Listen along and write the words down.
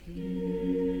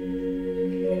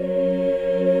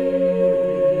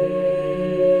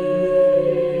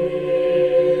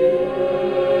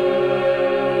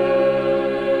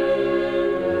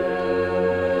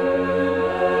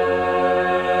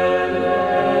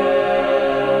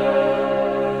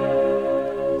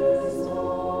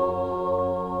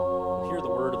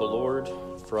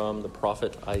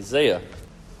Prophet Isaiah.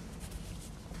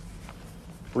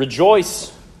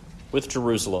 Rejoice with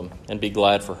Jerusalem and be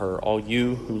glad for her, all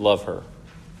you who love her.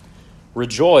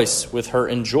 Rejoice with her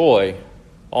and joy,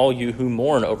 all you who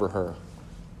mourn over her,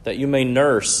 that you may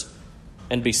nurse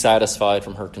and be satisfied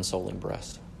from her consoling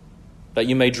breast, that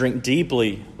you may drink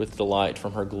deeply with delight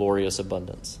from her glorious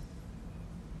abundance.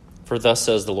 For thus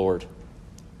says the Lord,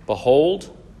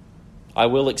 behold, I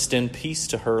will extend peace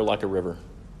to her like a river,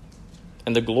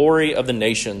 and the glory of the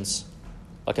nations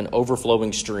like an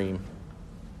overflowing stream.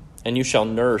 And you shall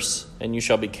nurse, and you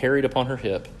shall be carried upon her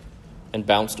hip, and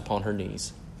bounced upon her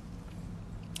knees.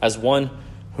 As one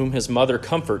whom his mother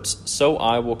comforts, so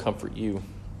I will comfort you.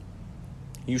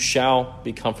 You shall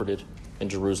be comforted in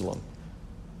Jerusalem.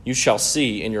 You shall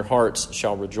see, and your hearts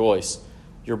shall rejoice.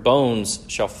 Your bones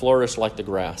shall flourish like the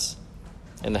grass,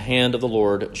 and the hand of the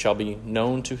Lord shall be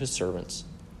known to his servants.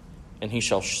 And he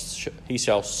shall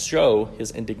show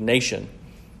his indignation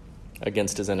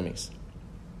against his enemies.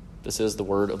 This is the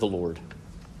word of the Lord.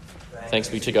 Thanks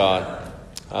be to God.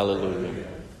 Hallelujah.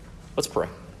 Let's pray.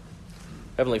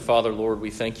 Heavenly Father, Lord,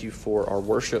 we thank you for our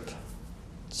worship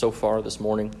so far this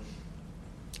morning.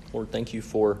 Lord, thank you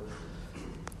for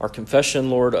our confession,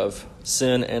 Lord, of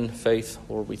sin and faith.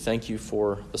 Lord, we thank you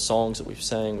for the songs that we've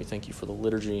sang. We thank you for the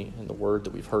liturgy and the word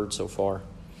that we've heard so far.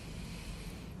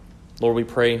 Lord, we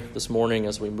pray this morning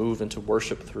as we move into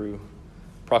worship through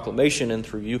proclamation and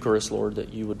through Eucharist, Lord,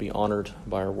 that you would be honored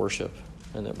by our worship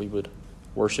and that we would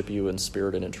worship you in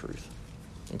spirit and in truth.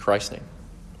 In Christ's name,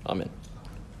 amen.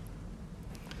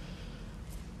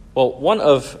 Well, one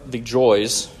of the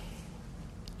joys,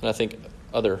 and I think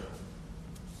other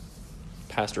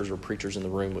pastors or preachers in the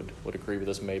room would agree with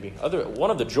this maybe,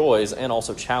 one of the joys and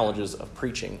also challenges of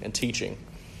preaching and teaching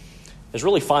is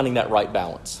really finding that right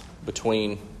balance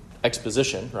between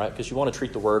exposition, right? Because you want to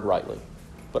treat the word rightly,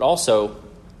 but also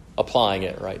applying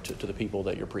it, right, to the people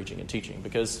that you're preaching and teaching.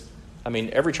 Because, I mean,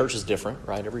 every church is different,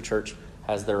 right? Every church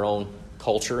has their own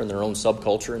culture and their own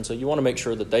subculture, and so you want to make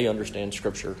sure that they understand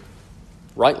Scripture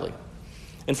rightly.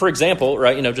 And for example,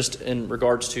 right, just in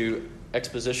regards to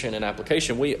exposition and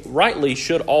application, we rightly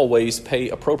should always pay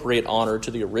appropriate honor to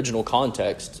the original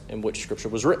context in which Scripture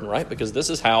was written, right? Because this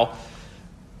is how,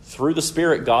 through the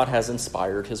Spirit, God has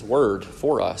inspired his word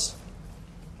for us.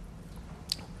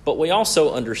 But we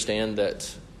also understand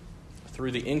that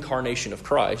through the incarnation of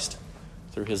Christ,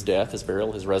 through his death, his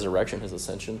burial, his resurrection, his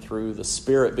ascension, through the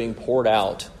Spirit being poured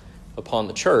out upon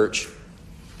the church,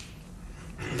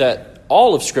 that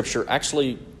all of Scripture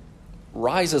actually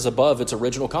rises above its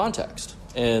original context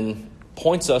and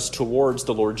points us towards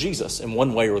the Lord Jesus in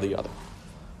one way or the other,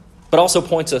 but also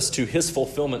points us to his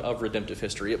fulfillment of redemptive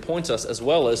history. It points us as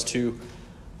well as to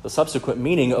the subsequent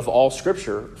meaning of all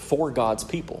Scripture for God's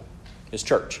people, his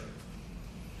church.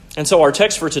 And so our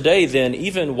text for today then,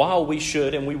 even while we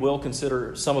should and we will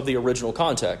consider some of the original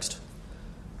context,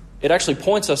 it actually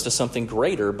points us to something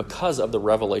greater because of the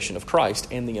revelation of Christ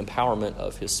and the empowerment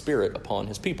of his Spirit upon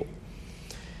his people.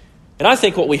 And I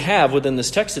think what we have within this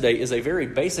text today is a very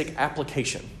basic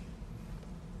application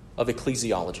of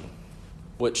ecclesiology,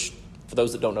 which, for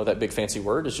those that don't know that big fancy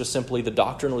word, is just simply the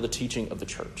doctrine or the teaching of the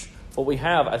church. What we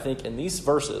have, I think, in these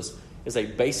verses is a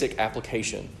basic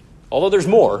application, although there's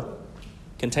more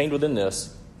contained within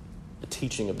this, the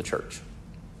teaching of the church.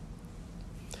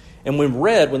 And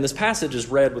when this passage is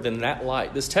read within that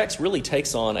light, this text really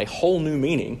takes on a whole new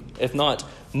meaning, if not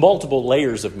multiple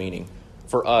layers of meaning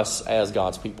for us as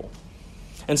God's people.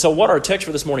 And so what our text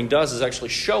for this morning does is actually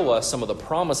show us some of the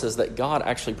promises that God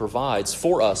actually provides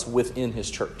for us within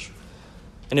his church.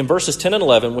 And in verses 10 and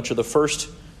 11, which are the first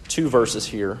two verses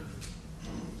here,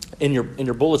 in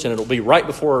your bulletin, it'll be right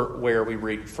before where we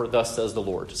read, "For thus says the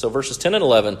Lord." So verses 10 and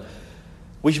 11,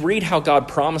 we read how God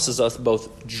promises us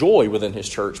both joy within his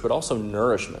church, but also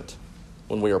nourishment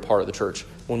when we are part of the church,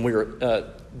 when we are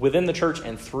within the church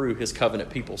and through his covenant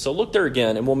people. So look there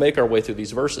again, and we'll make our way through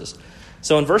these verses.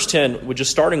 So in verse 10, we're just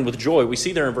starting with joy. We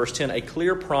see there in verse 10 a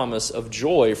clear promise of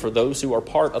joy for those who are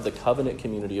part of the covenant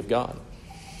community of God.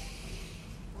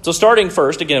 So starting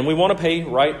first, again, we want to pay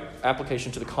right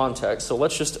application to the context. So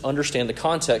let's just understand the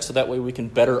context so that way we can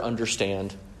better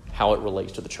understand how it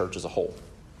relates to the church as a whole.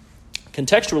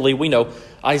 Contextually, we know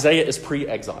Isaiah is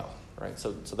pre-exile, right?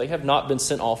 So they have not been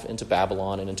sent off into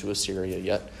Babylon and into Assyria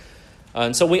yet.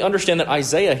 And so we understand that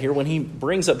Isaiah here, when he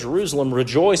brings up Jerusalem,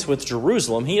 rejoice with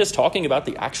Jerusalem, he is talking about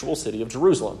the actual city of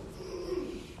Jerusalem.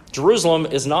 Jerusalem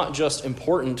is not just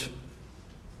important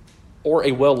or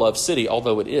a well-loved city,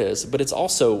 although it is, but it's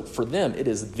also, for them, it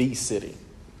is the city.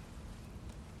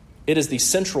 It is the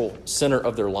central center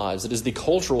of their lives. It is the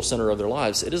cultural center of their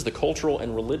lives. It is the cultural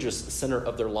and religious center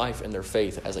of their life and their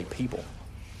faith as a people.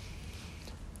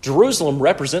 Jerusalem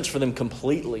represents for them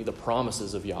completely the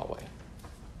promises of Yahweh.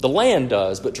 The land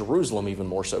does, but Jerusalem even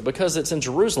more so, because it's in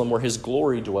Jerusalem where his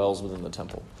glory dwells within the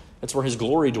temple. It's where his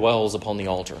glory dwells upon the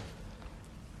altar.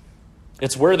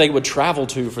 It's where they would travel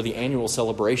to for the annual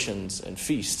celebrations and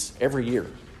feasts every year.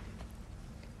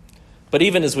 But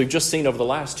even as we've just seen over the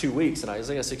last 2 weeks in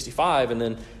Isaiah 65 and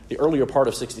then the earlier part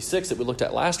of 66 that we looked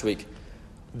at last week,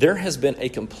 there has been a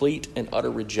complete and utter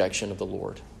rejection of the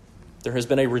Lord. There has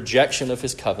been a rejection of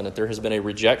his covenant. There has been a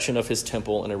rejection of his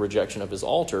temple and a rejection of his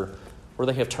altar, where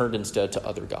they have turned instead to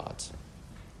other gods.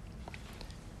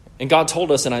 And God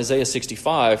told us in Isaiah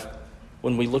 65,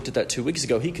 when we looked at that 2 weeks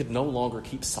ago, he could no longer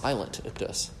keep silent at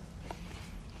this.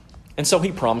 And so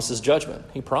he promises judgment.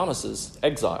 He promises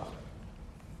exile.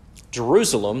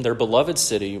 Jerusalem, their beloved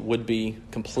city, would be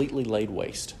completely laid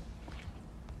waste.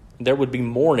 There would be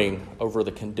mourning over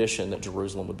the condition that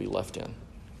Jerusalem would be left in.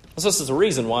 So this is the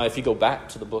reason why, if you go back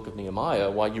to the book of Nehemiah,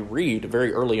 why you read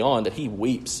very early on that he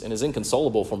weeps and is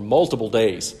inconsolable for multiple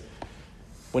days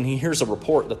when he hears a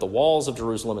report that the walls of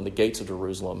Jerusalem and the gates of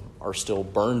Jerusalem are still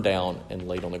burned down and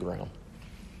laid on the ground.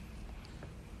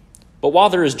 But while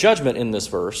there is judgment in this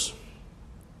verse,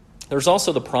 there's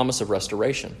also the promise of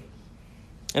restoration.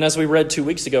 And as we read 2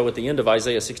 weeks ago at the end of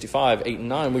Isaiah 65, 8 and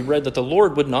 9, we read that the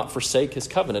Lord would not forsake his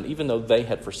covenant, even though they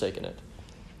had forsaken it,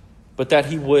 but that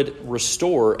he would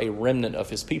restore a remnant of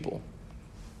his people.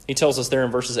 He tells us there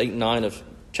in verses 8 and 9 of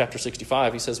chapter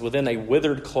 65, he says, within a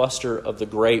withered cluster of the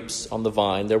grapes on the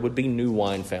vine, there would be new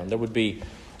wine found. There would be,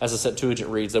 as the Septuagint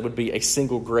reads, there would be a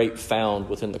single grape found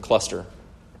within the cluster,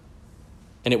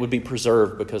 and it would be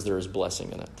preserved because there is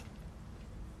blessing in it.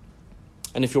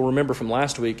 And if you'll remember from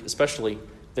last week, especially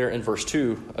there in verse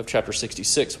 2 of chapter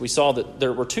 66, we saw that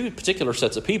there were two particular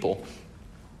sets of people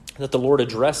that the Lord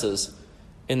addresses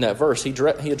in that verse. He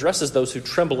addresses those who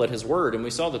tremble at his word, and we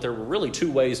saw that there were really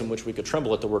two ways in which we could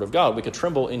tremble at the word of God. We could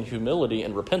tremble in humility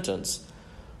and repentance,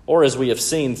 or as we have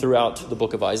seen throughout the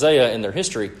book of Isaiah and their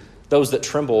history, those that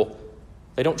tremble,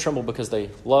 they don't tremble because they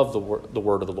love the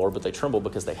word of the Lord, but they tremble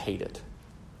because they hate it.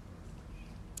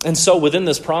 And so within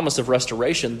this promise of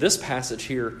restoration, this passage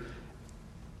here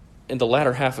in the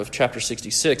latter half of chapter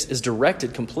 66 is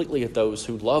directed completely at those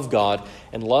who love God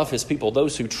and love his people,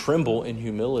 those who tremble in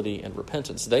humility and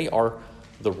repentance. They are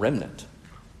the remnant.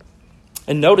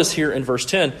 And notice here in verse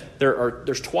 10,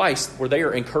 there's twice where they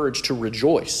are encouraged to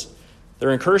rejoice.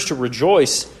 They're encouraged to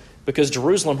rejoice because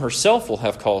Jerusalem herself will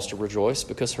have cause to rejoice,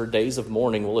 because her days of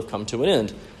mourning will have come to an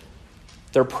end.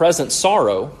 Their present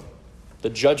sorrow, the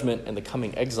judgment and the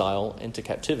coming exile into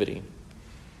captivity,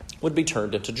 would be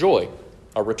turned into joy,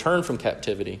 a return from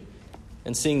captivity,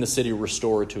 and seeing the city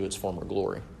restored to its former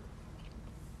glory.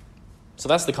 So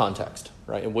that's the context,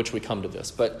 right, in which we come to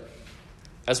this. But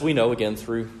as we know, again,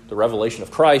 through the revelation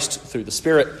of Christ, through the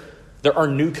Spirit, there are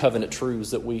new covenant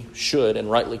truths that we should and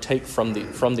rightly take from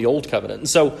the old covenant. And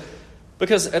so,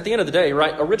 because at the end of the day,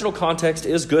 right, original context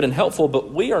is good and helpful,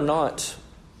 but we are not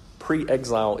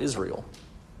pre-exile Israel.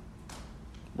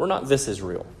 We're not this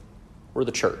Israel. We're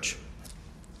the church.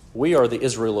 We are the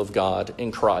Israel of God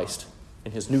in Christ,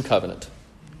 in his new covenant.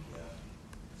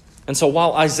 And so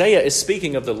while Isaiah is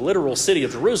speaking of the literal city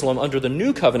of Jerusalem under the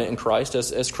new covenant in Christ,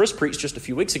 as Chris preached just a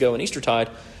few weeks ago in Eastertide,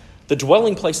 the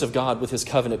dwelling place of God with his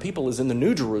covenant people is in the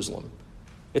New Jerusalem.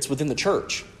 It's within the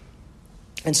church.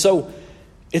 And so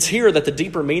it's here that the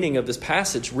deeper meaning of this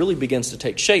passage really begins to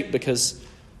take shape, because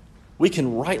we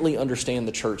can rightly understand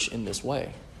the church in this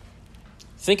way.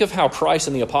 Think of how Christ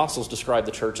and the apostles described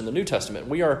the church in the New Testament.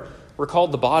 We're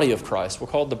called the body of Christ. We're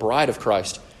called the bride of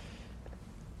Christ.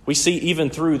 We see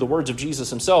even through the words of Jesus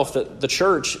himself that the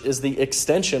church is the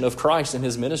extension of Christ and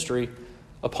his ministry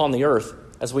upon the earth,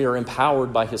 as we are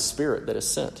empowered by his Spirit that is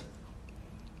sent.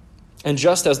 And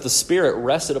just as the Spirit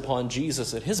rested upon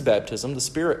Jesus at his baptism, the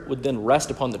Spirit would then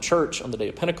rest upon the church on the day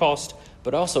of Pentecost,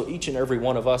 but also each and every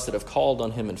one of us that have called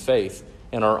on him in faith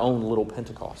in our own little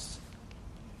Pentecosts.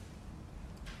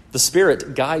 The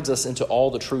Spirit guides us into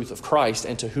all the truth of Christ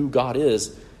and to who God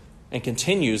is, and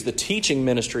continues the teaching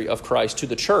ministry of Christ to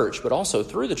the church, but also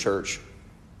through the church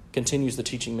continues the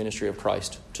teaching ministry of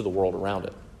Christ to the world around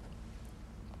it.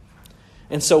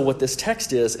 And so what this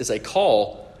text is a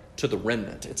call to the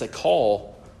remnant. It's a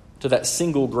call to that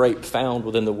single grape found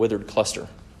within the withered cluster.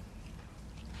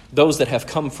 those that have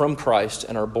come from Christ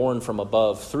and are born from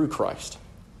above through Christ.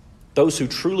 Those who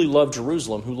truly love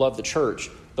Jerusalem, who love the church,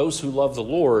 those who love the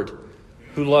Lord,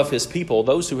 who love his people,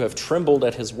 those who have trembled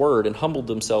at his word and humbled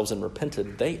themselves and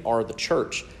repented, they are the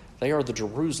church. They are the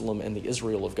Jerusalem and the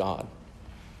Israel of God.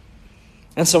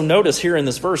 And so notice here in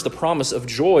this verse the promise of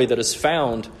joy that is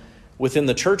found within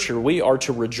the church here. We are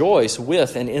to rejoice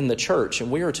with and in the church, and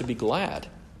we are to be glad.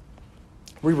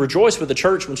 We rejoice with the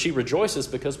church when she rejoices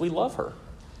because we love her.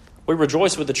 We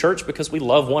rejoice with the church because we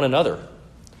love one another.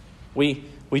 We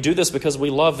do this because we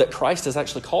love that Christ has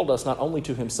actually called us not only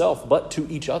to himself, but to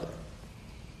each other.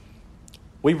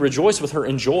 We rejoice with her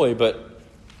in joy, but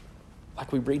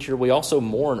like we read here, we also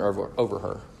mourn over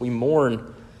her. We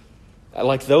mourn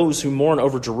like those who mourn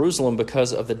over Jerusalem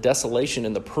because of the desolation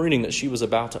and the pruning that she was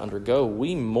about to undergo.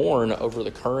 We mourn over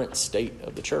the current state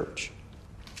of the church.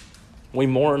 We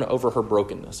mourn over her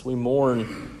brokenness. We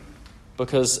mourn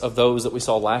because of those that we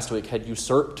saw last week had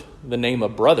usurped the name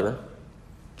of brother,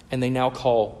 and they now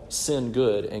call sin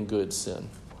good and good sin.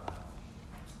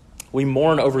 We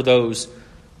mourn over those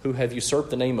who have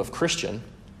usurped the name of Christian,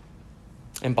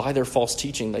 and by their false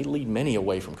teaching, they lead many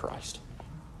away from Christ.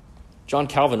 John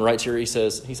Calvin writes here, he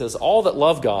says, all that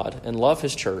love God and love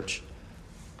his church,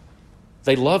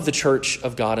 they love the church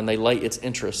of God and they lay its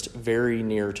interest very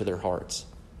near to their hearts.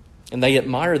 And they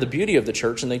admire the beauty of the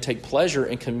church and they take pleasure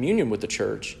in communion with the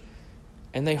church,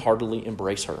 and they heartily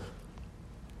embrace her.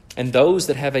 And those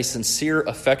that have a sincere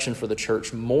affection for the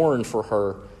church mourn for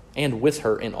her and with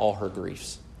her in all her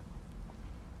griefs.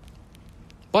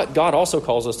 But God also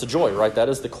calls us to joy, right? That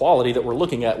is the quality that we're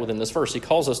looking at within this verse. He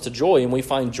calls us to joy, and we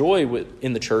find joy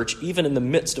in the church even in the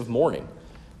midst of mourning,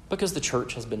 because the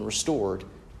church has been restored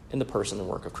in the person and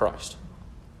work of Christ.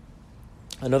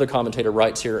 Another commentator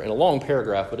writes here in a long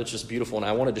paragraph, but it's just beautiful, and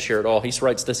I wanted to share it all. He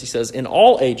writes this, he says, in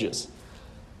all ages,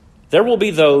 there will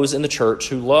be those in the church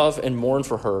who love and mourn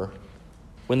for her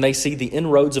when they see the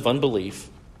inroads of unbelief,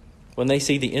 when they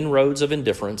see the inroads of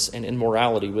indifference and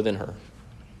immorality within her.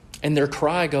 And their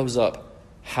cry goes up,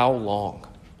 how long?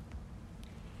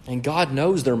 And God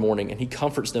knows their mourning, and he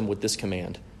comforts them with this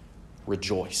command,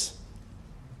 rejoice.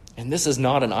 And this is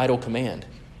not an idle command,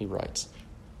 he writes.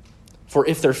 For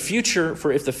if the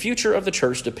future of the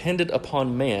church depended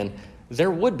upon man, there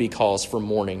would be cause for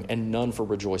mourning and none for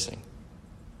rejoicing.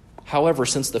 However,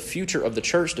 since the future of the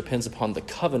church depends upon the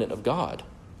covenant of God,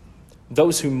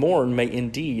 those who mourn may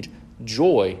indeed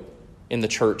joy in the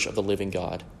church of the living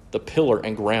God, the pillar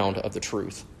and ground of the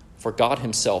truth, for God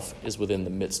himself is within the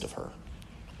midst of her.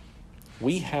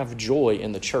 We have joy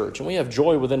in the church, and we have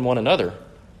joy within one another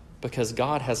because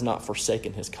God has not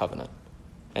forsaken his covenant,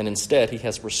 and instead he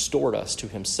has restored us to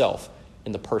himself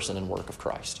in the person and work of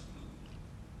Christ.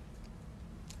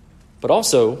 But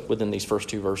also, within these first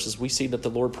two verses, we see that the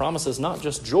Lord promises not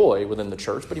just joy within the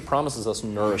church, but he promises us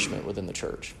nourishment within the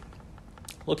church.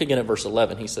 Look again at verse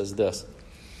 11. He says this,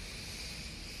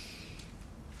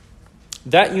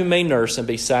 that you may nurse and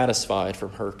be satisfied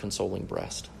from her consoling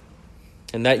breast,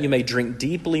 and that you may drink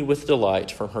deeply with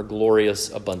delight from her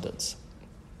glorious abundance.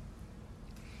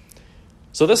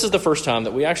 So this is the first time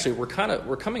that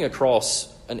we're coming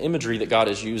across an imagery that God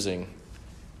is using,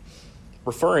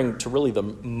 referring to really the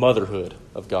motherhood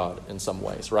of God in some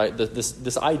ways, right?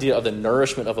 This idea of the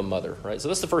nourishment of a mother, right? So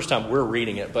this is the first time we're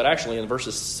reading it, but actually in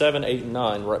verses 7, 8, and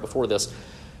 9, right before this,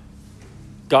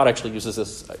 God actually uses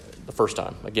this the first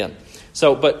time again.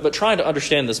 So, but trying to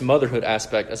understand this motherhood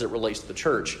aspect as it relates to the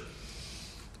church.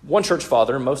 One church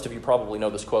father, and most of you probably know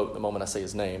this quote the moment I say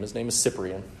his name is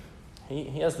Cyprian.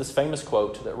 He has this famous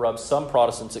quote that rubs some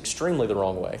Protestants extremely the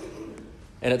wrong way.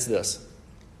 And it's this: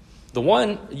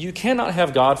 you cannot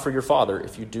have God for your father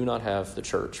if you do not have the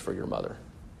church for your mother.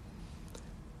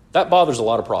 That bothers a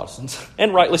lot of Protestants,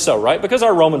 and rightly so, right? Because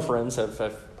our Roman friends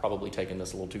have probably taken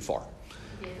this a little too far.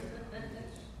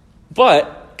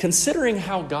 But considering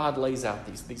how God lays out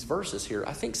these verses here,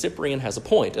 I think Cyprian has a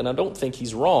point, and I don't think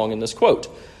he's wrong in this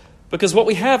quote. Because what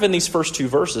we have in these first two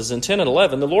verses, in 10 and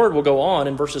 11, the Lord will go on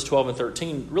in verses 12 and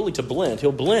 13 really to blend.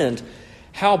 He'll blend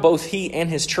how both he and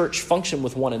his church function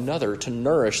with one another to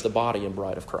nourish the body and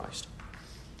bride of Christ.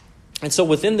 And so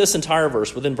within this entire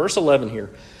verse, within verse 11 here,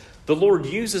 the Lord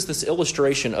uses this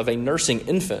illustration of a nursing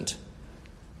infant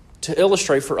to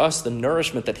illustrate for us the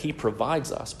nourishment that he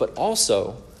provides us, but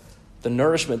also the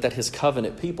nourishment that his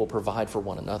covenant people provide for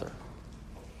one another.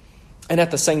 And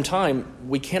at the same time,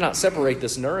 we cannot separate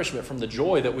this nourishment from the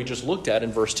joy that we just looked at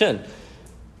in verse 10,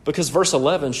 because verse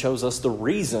 11 shows us the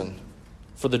reason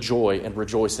for the joy and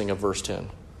rejoicing of verse 10.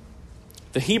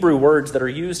 The Hebrew words that are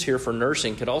used here for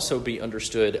nursing could also be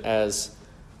understood as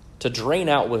to drain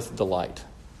out with delight.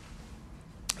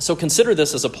 So consider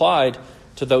this as applied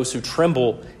to those who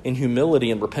tremble in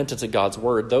humility and repentance at God's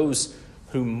word, those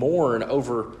who mourn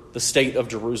over the state of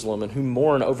Jerusalem and who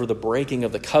mourn over the breaking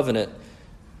of the covenant,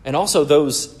 and also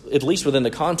those, at least within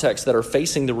the context, that are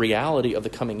facing the reality of the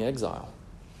coming exile.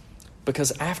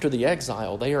 Because after the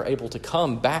exile, they are able to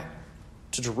come back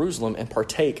to Jerusalem and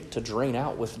partake, to drain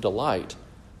out with delight,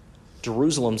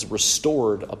 Jerusalem's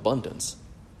restored abundance.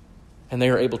 And they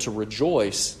are able to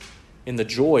rejoice in the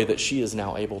joy that she is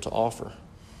now able to offer.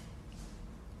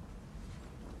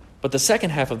 But the second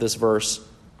half of this verse,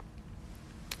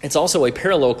 it's also a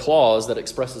parallel clause that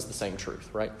expresses the same truth,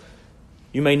 right?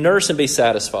 You may nurse and be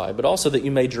satisfied, but also that you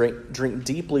may drink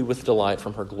deeply with delight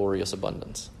from her glorious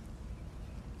abundance.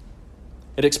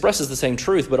 It expresses the same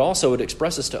truth, but also it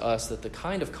expresses to us that the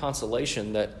kind of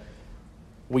consolation that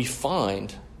we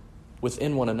find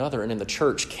within one another and in the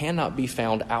church cannot be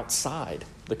found outside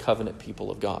the covenant people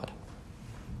of God.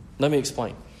 Let me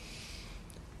explain.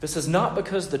 This is not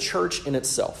because the church in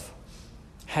itself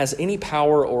has any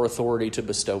power or authority to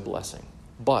bestow blessing,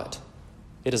 but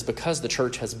it is because the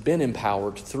church has been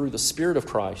empowered through the Spirit of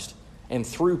Christ and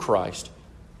through Christ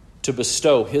to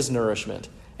bestow his nourishment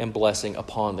and blessing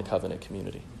upon the covenant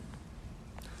community.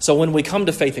 So when we come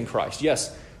to faith in Christ,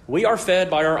 yes, we are fed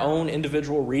by our own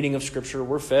individual reading of Scripture.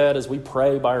 We're fed as we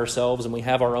pray by ourselves, and we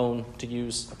have our own, to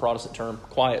use a Protestant term,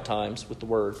 quiet times with the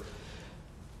Word.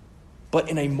 But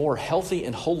in a more healthy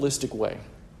and holistic way,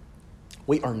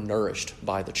 we are nourished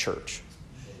by the church.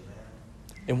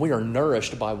 And we are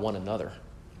nourished by one another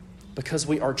because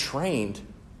we are trained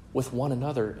with one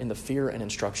another in the fear and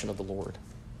instruction of the Lord.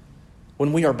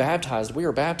 When we are baptized,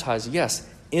 yes,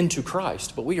 into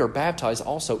Christ, but we are baptized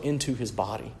also into his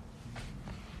body.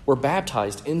 We're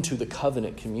baptized into the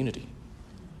covenant community.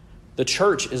 The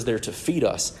church is there to feed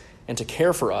us and to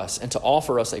care for us and to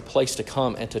offer us a place to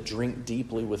come and to drink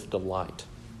deeply with delight.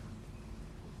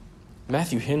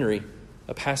 Matthew Henry,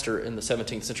 a pastor in the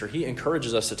 17th century, he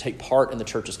encourages us to take part in the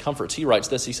church's comforts. He writes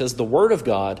this, he says, "The word of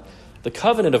God, the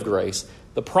covenant of grace,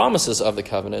 the promises of the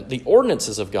covenant, the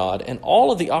ordinances of God, and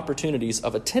all of the opportunities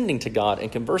of attending to God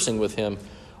and conversing with him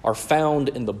are found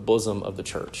in the bosom of the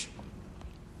church,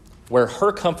 where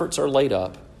her comforts are laid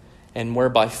up and where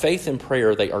by faith and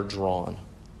prayer they are drawn.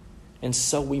 And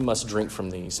so we must drink from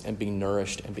these and be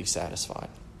nourished and be satisfied."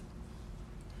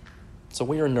 So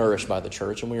we are nourished by the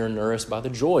church and we are nourished by the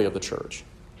joy of the church.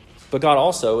 But God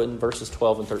also, in verses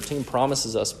 12 and 13,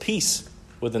 promises us peace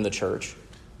within the church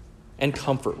and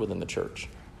comfort within the church.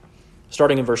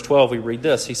 Starting in verse 12, we read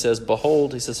this. He says,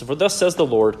 "Behold," he says, "for thus says the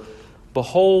Lord,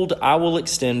 behold, I will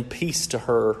extend peace to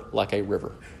her like a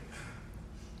river."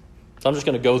 So I'm just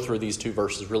going to go through these two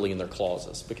verses really in their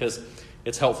clauses because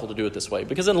it's helpful to do it this way.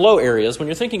 Because in low areas, when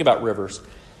you're thinking about rivers,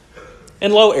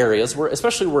 in low areas,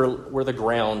 especially where the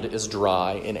ground is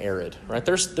dry and arid, right?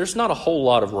 There's not a whole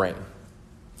lot of rain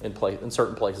in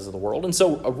certain places of the world. And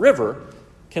so a river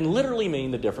can literally mean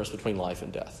the difference between life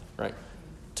and death, right?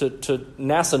 To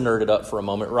NASA nerd it up for a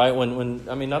moment, right? When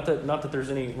I mean, not that there's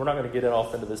any, we're not going to get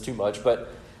off into this too much, but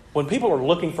when people are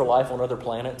looking for life on other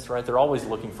planets, right, they're always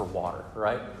looking for water,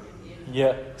 right?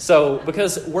 Yeah. So,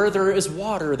 because where there is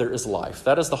water, there is life.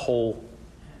 That is the whole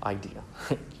idea.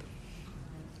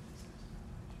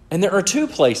 And there are two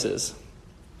places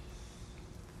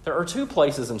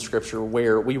in Scripture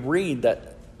where we read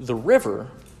that the river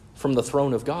from the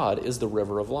throne of God is the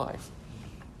river of life.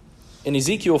 In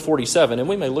Ezekiel 47, and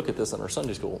we may look at this in our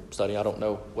Sunday school study, I don't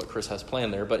know what Chris has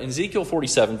planned there, but in Ezekiel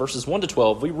 47, verses 1 to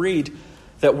 12, we read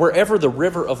that wherever the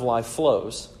river of life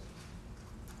flows,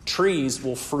 trees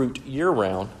will fruit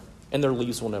year-round, and their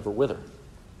leaves will never wither.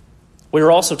 We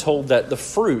are also told that the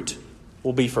fruit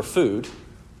will be for food,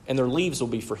 and their leaves will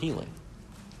be for healing.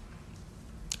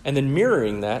 And then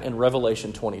mirroring that in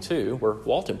Revelation 22, where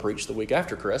Walton preached the week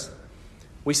after Chris,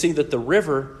 we see that the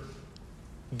river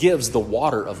gives the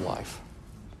water of life.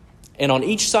 And on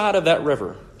each side of that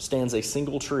river stands a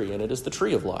single tree, and it is the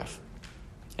tree of life.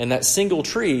 And that single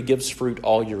tree gives fruit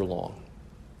all year long.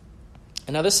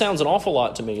 And now this sounds an awful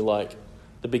lot to me like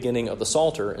the beginning of the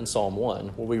Psalter in Psalm 1,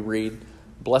 where we read,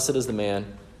 "Blessed is the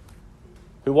man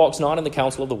who walks not in the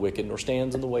counsel of the wicked, nor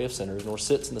stands in the way of sinners, nor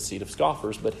sits in the seat of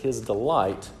scoffers, but his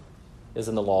delight is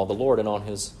in the law of the Lord, and on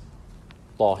his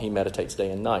law he meditates day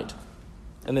and night."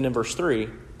 And then in verse 3,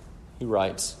 he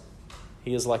writes,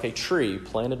 "He is like a tree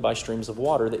planted by streams of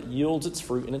water that yields its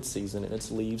fruit in its season, and its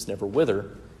leaves never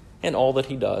wither, and all that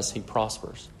he does, he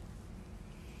prospers."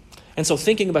 And so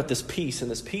thinking about this peace and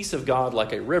this peace of God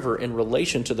like a river in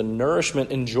relation to the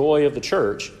nourishment and joy of the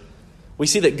church, we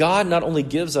see that God not only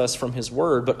gives us from his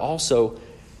word, but also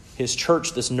his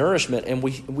church this nourishment, and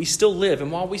we still live.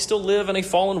 And while we still live in a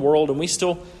fallen world, and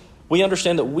we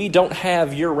understand that we don't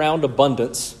have year-round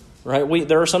abundance, right?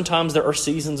 There are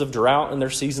seasons of drought and there are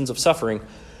seasons of suffering.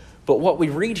 But what we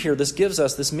read here,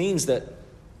 this means that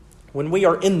when we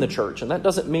are in the church, and that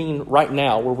doesn't mean right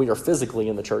now where we are physically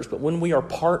in the church, but when we are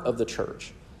part of the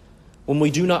church, when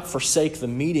we do not forsake the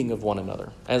meeting of one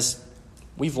another, as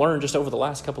we've learned just over the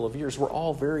last couple of years, we're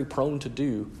all very prone to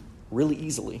do really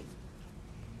easily.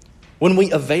 When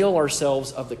we avail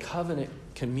ourselves of the covenant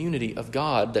community of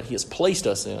God that he has placed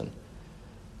us in,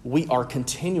 we are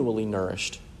continually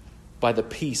nourished by the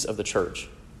peace of the church.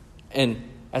 And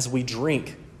as we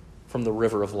drink from the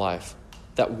river of life,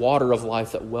 that water of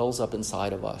life that wells up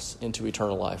inside of us into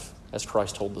eternal life, as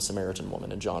Christ told the Samaritan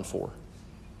woman in John 4.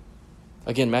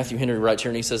 Again, Matthew Henry writes here,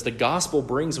 and he says, the gospel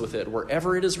brings with it,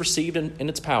 wherever it is received in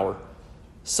its power,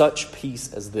 such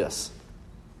peace as this,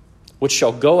 which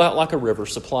shall go out like a river,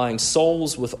 supplying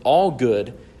souls with all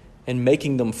good and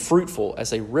making them fruitful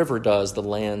as a river does the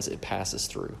lands it passes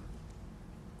through.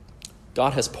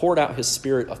 God has poured out his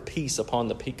spirit of peace upon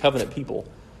the covenant people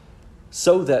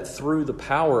so that through the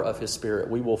power of his spirit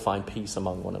we will find peace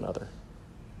among one another.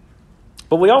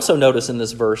 But we also notice in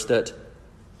this verse that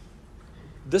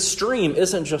this stream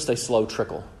isn't just a slow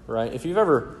trickle, right? If you've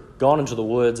ever gone into the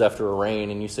woods after a rain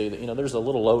and you see that, there's a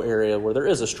little low area where there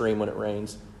is a stream when it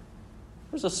rains,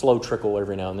 there's a slow trickle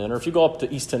every now and then. Or if you go up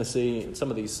to East Tennessee, some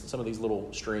of these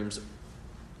little streams,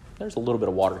 there's a little bit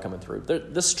of water coming through.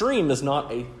 The stream is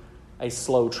not a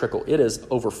slow trickle. It is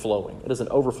overflowing. It is an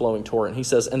overflowing torrent. He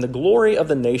says, and the glory of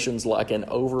the nations like an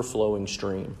overflowing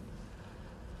stream.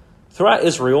 Throughout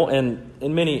Israel and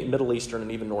in many Middle Eastern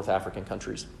and even North African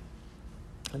countries,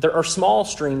 there are small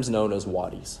streams known as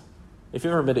wadis. If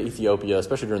you've ever been to Ethiopia,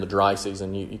 especially during the dry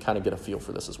season, you kind of get a feel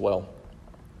for this as well.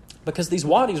 Because these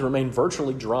wadis remain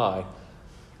virtually dry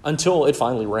until it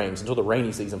finally rains, until the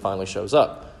rainy season finally shows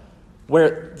up,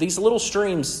 where these little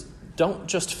streams don't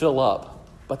just fill up,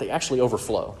 but they actually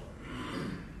overflow.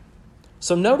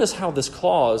 So notice how this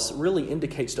clause really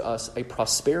indicates to us a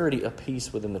prosperity of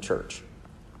peace within the church.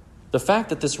 The fact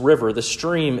that this river, this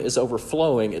stream, is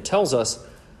overflowing, it tells us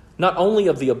not only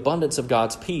of the abundance of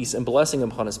God's peace and blessing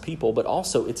upon his people, but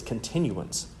also its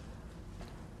continuance.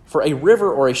 For a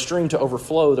river or a stream to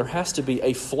overflow, there has to be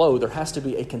a flow, there has to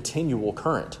be a continual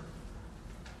current.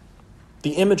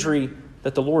 The imagery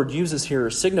that the Lord uses here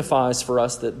signifies for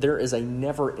us that there is a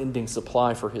never-ending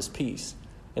supply for his peace,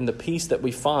 and the peace that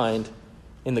we find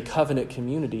in the covenant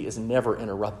community is never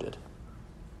interrupted.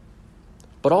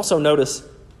 But also notice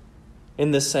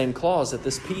in this same clause that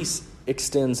this peace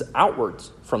extends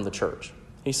outwards from the church.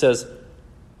 He says,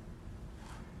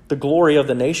 the glory of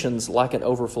the nations like an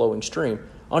overflowing stream.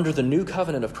 Under the new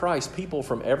covenant of Christ, people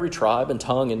from every tribe and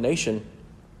tongue and nation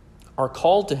are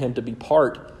called to him to be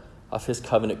part of his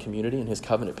covenant community and his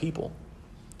covenant people.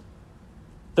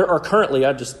 There are currently,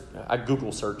 I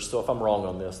Google searched, so if I'm wrong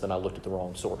on this, then I looked at the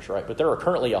wrong source, right? But there are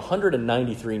currently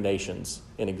 193 nations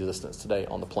in existence today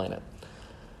on the planet.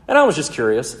 And I was just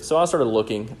curious, so I started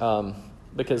looking,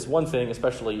 because one thing,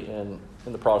 especially in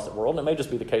the Protestant world, and it may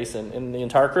just be the case in the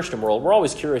entire Christian world, we're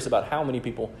always curious about how many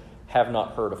people have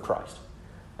not heard of Christ.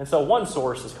 And so one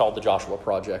source is called the Joshua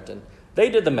Project, and they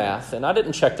did the math, and I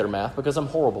didn't check their math because I'm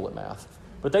horrible at math,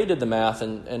 but they did the math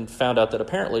and found out that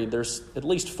apparently there's at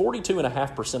least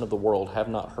 42.5% of the world have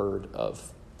not heard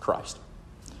of Christ.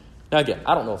 Now again,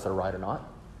 I don't know if they're right or not.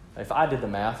 If I did the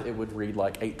math, it would read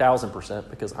like 8,000%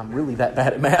 because I'm really that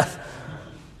bad at math.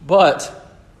 But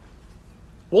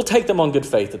we'll take them on good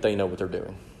faith that they know what they're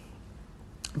doing.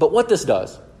 But what this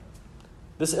does,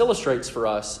 this illustrates for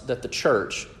us that the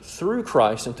church, through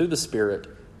Christ and through the Spirit,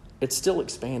 it's still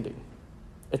expanding.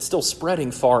 It's still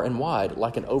spreading far and wide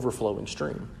like an overflowing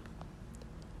stream.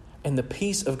 And the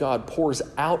peace of God pours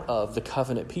out of the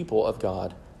covenant people of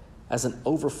God as an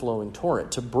overflowing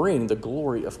torrent to bring the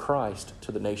glory of Christ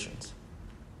to the nations.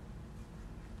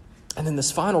 And then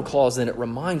this final clause, then it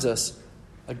reminds us,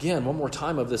 again, one more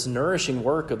time, of this nourishing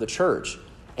work of the church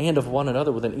and of one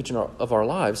another within each of our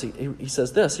lives. He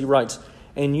says this, he writes,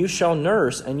 and you shall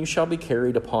nurse and you shall be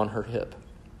carried upon her hip.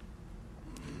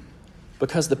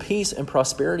 Because the peace and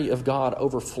prosperity of God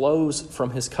overflows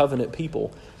from his covenant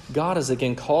people, God is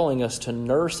again calling us to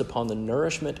nurse upon the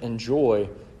nourishment and joy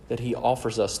that he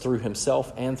offers us through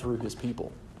himself and through his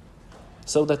people,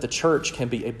 so that the church can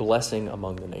be a blessing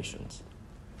among the nations.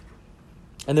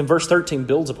 And then verse 13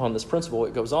 builds upon this principle.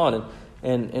 It goes on,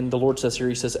 and the Lord says here,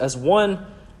 he says, as one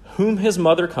whom his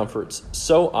mother comforts,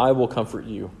 so I will comfort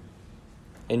you,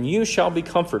 and you shall be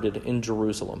comforted in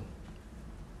Jerusalem.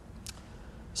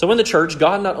 So in the church,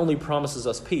 God not only promises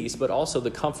us peace, but also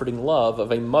the comforting love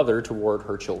of a mother toward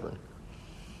her children.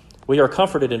 We are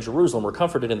comforted in Jerusalem. We're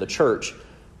comforted in the church.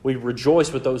 We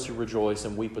rejoice with those who rejoice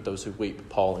and weep with those who weep,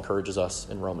 Paul encourages us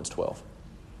in Romans 12.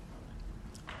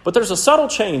 But there's a subtle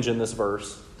change in this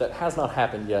verse that has not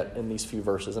happened yet in these few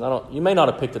verses. And you may not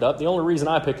have picked it up. The only reason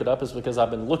I picked it up is because I've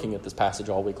been looking at this passage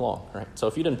all week long. Right? So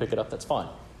if you didn't pick it up, that's fine.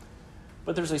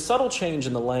 But there's a subtle change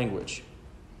in the language.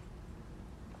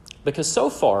 Because so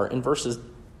far in verses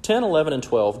 10, 11, and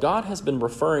 12, God has been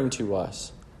referring to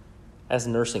us as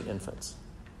nursing infants.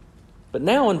 But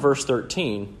now in verse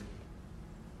 13,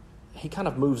 he kind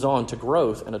of moves on to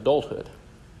growth and adulthood.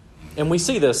 And we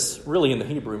see this really in the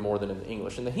Hebrew more than in the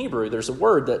English. In the Hebrew, there's a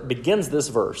word that begins this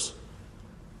verse,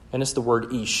 and it's the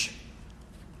word ish,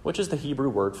 which is the Hebrew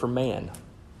word for man.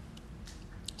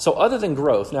 So other than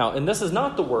growth, now, and this is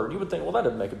not the word, you would think, well, that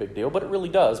doesn't make a big deal, but it really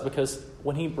does, because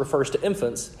when he refers to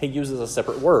infants, he uses a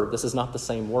separate word. This is not the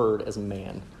same word as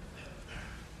man.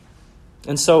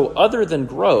 And so other than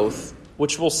growth,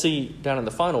 which we'll see down in the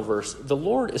final verse, the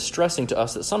Lord is stressing to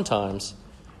us that sometimes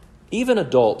even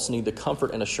adults need the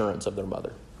comfort and assurance of their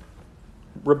mother.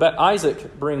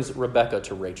 Isaac brings Rebekah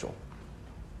to Rachel.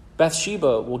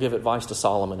 Bathsheba will give advice to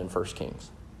Solomon in 1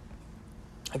 Kings.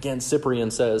 Again,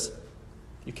 Cyprian says,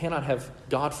 you cannot have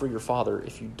God for your father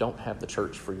if you don't have the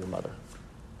church for your mother.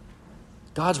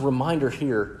 God's reminder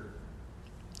here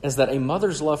is that a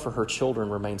mother's love for her children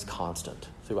remains constant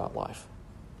throughout life.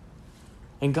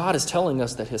 And God is telling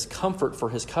us that his comfort for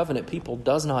his covenant people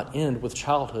does not end with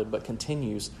childhood, but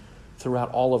continues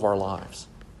throughout all of our lives.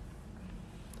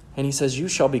 And he says, you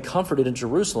shall be comforted in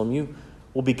Jerusalem. You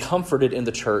will be comforted in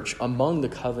the church among the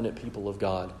covenant people of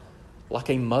God, like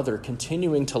a mother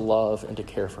continuing to love and to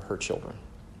care for her children.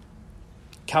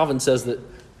 Calvin says that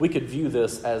we could view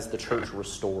this as the church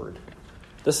restored.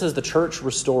 This is the church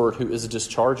restored who is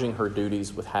discharging her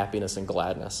duties with happiness and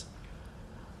gladness.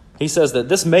 He says that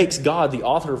this makes God the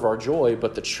author of our joy,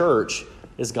 but the church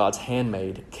is God's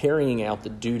handmaid, carrying out the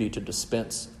duty to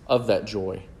dispense of that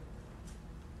joy.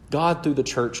 God, through the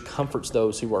church, comforts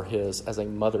those who are his as a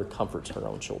mother comforts her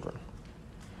own children.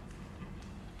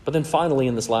 But then finally,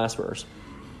 in this last verse,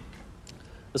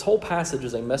 this whole passage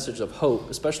is a message of hope,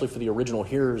 especially for the original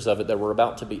hearers of it that were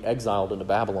about to be exiled into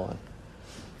Babylon.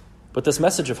 But this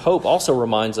message of hope also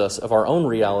reminds us of our own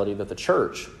reality that the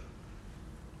church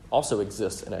also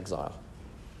exists in exile.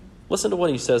 Listen to what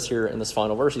he says here in this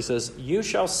final verse. He says, you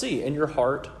shall see, and your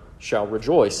heart shall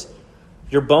rejoice.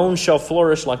 Your bones shall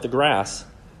flourish like the grass,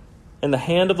 and the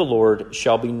hand of the Lord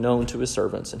shall be known to his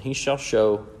servants, and he shall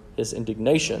show his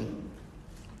indignation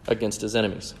against his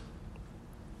enemies.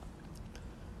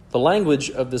 The language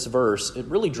of this verse, it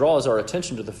really draws our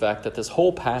attention to the fact that this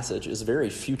whole passage is very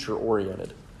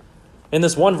future-oriented. In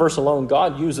this one verse alone,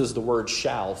 God uses the word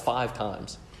shall 5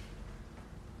 times.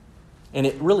 And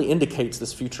it really indicates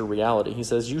this future reality. He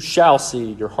says, you shall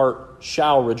see, your heart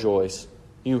shall rejoice,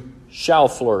 you shall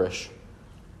flourish.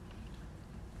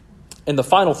 In the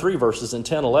final 3 verses, in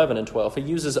 10, 11, and 12, he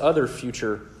uses other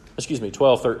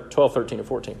 12, 13, and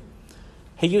 14.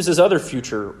 He uses other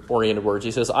future-oriented words.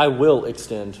 He says, I will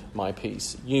extend my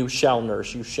peace. You shall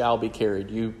nurse, you shall be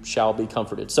carried, you shall be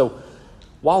comforted. So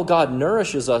while God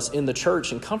nourishes us in the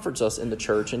church and comforts us in the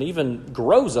church and even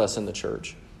grows us in the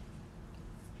church,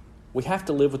 we have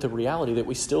to live with the reality that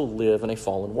we still live in a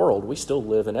fallen world. We still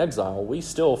live in exile. We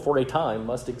still, for a time,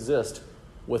 must exist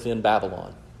within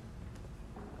Babylon.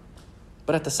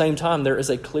 But at the same time, there is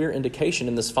a clear indication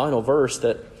in this final verse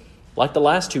that, like the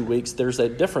last 2 weeks, there's a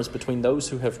difference between those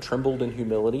who have trembled in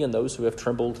humility and those who have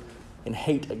trembled in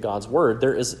hate at God's word.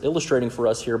 There is illustrating for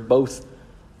us here both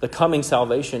the coming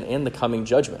salvation and the coming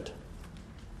judgment.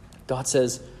 God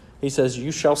says, he says,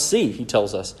 you shall see, he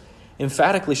tells us,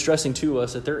 emphatically stressing to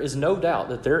us that there is no doubt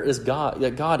that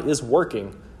that God is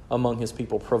working among his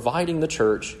people, providing the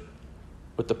church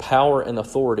with the power and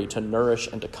authority to nourish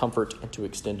and to comfort and to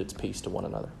extend its peace to one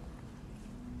another.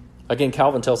 Again,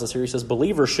 Calvin tells us here, he says,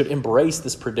 believers should embrace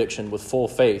this prediction with full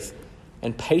faith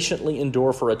and patiently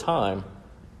endure for a time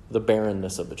the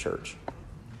barrenness of the church.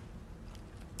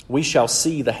 We shall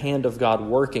see the hand of God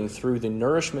working through the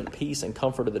nourishment, peace, and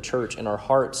comfort of the church, and our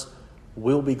hearts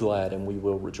will be glad and we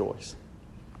will rejoice.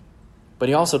 But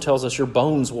he also tells us your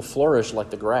bones will flourish like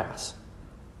the grass.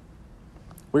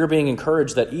 We are being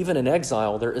encouraged that even in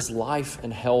exile, there is life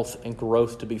and health and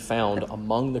growth to be found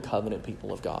among the covenant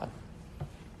people of God.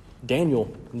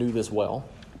 Daniel knew this well.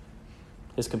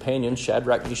 His companions,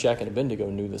 Shadrach, Meshach, and Abednego,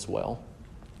 knew this well.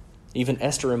 Even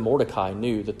Esther and Mordecai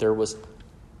knew that there was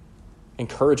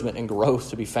encouragement and growth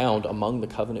to be found among the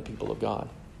covenant people of God.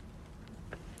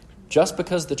 Just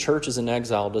because the church is in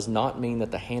exile does not mean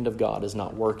that the hand of God is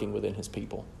not working within his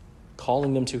people,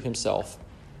 calling them to himself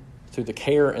through the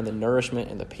care and the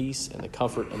nourishment and the peace and the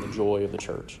comfort and the joy of the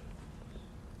church.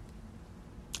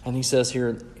 And he says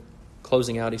here,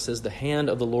 closing out, he says, the hand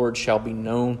of the Lord shall be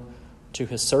known to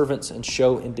his servants and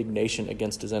show indignation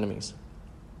against his enemies.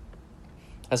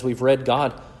 As we've read,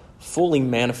 God fully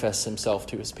manifests himself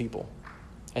to his people,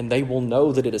 and they will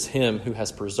know that it is him who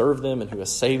has preserved them and who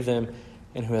has saved them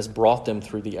and who has brought them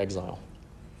through the exile.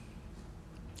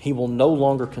 He will no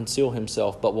longer conceal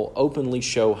himself, but will openly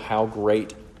show how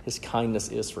great his kindness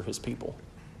is for his people.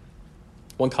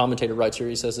 One commentator writes here,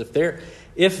 he says,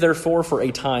 if therefore for a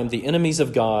time the enemies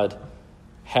of God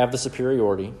have the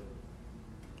superiority,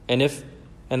 and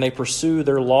they pursue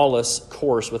their lawless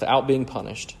course without being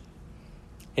punished,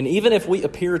 and even if we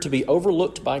appear to be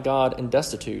overlooked by God and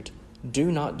destitute,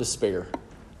 do not despair.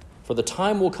 For the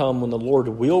time will come when the Lord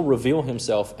will reveal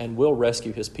himself and will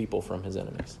rescue his people from his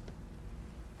enemies.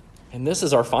 And this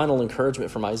is our final encouragement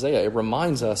from Isaiah. It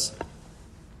reminds us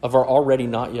of our already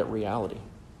not yet reality.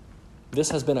 This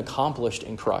has been accomplished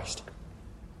in Christ.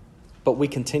 But we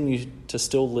continue to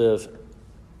still live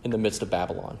in the midst of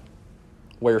Babylon,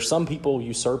 where some people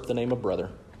usurp the name of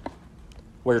brother,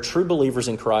 where true believers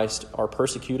in Christ are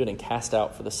persecuted and cast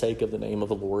out for the sake of the name of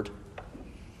the Lord,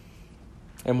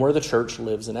 and where the church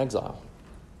lives in exile.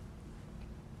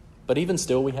 But even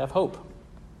still, we have hope,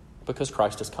 because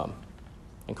Christ has come,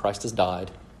 and Christ has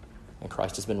died, and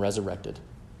Christ has been resurrected,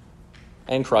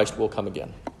 and Christ will come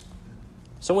again.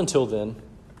 So until then,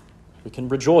 we can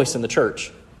rejoice in the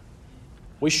church.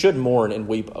 We should mourn and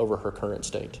weep over her current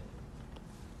state,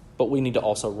 but we need to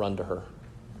also run to her.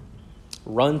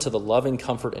 Run to the loving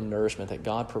comfort and nourishment that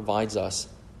God provides us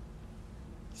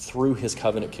through his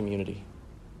covenant community.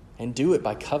 And do it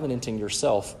by covenanting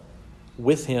yourself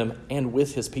with him and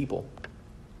with his people.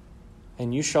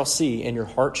 And you shall see, and your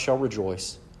heart shall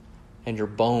rejoice, and your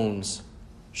bones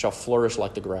shall flourish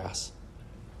like the grass.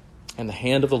 And the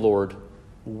hand of the Lord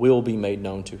will be made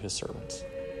known to his servants.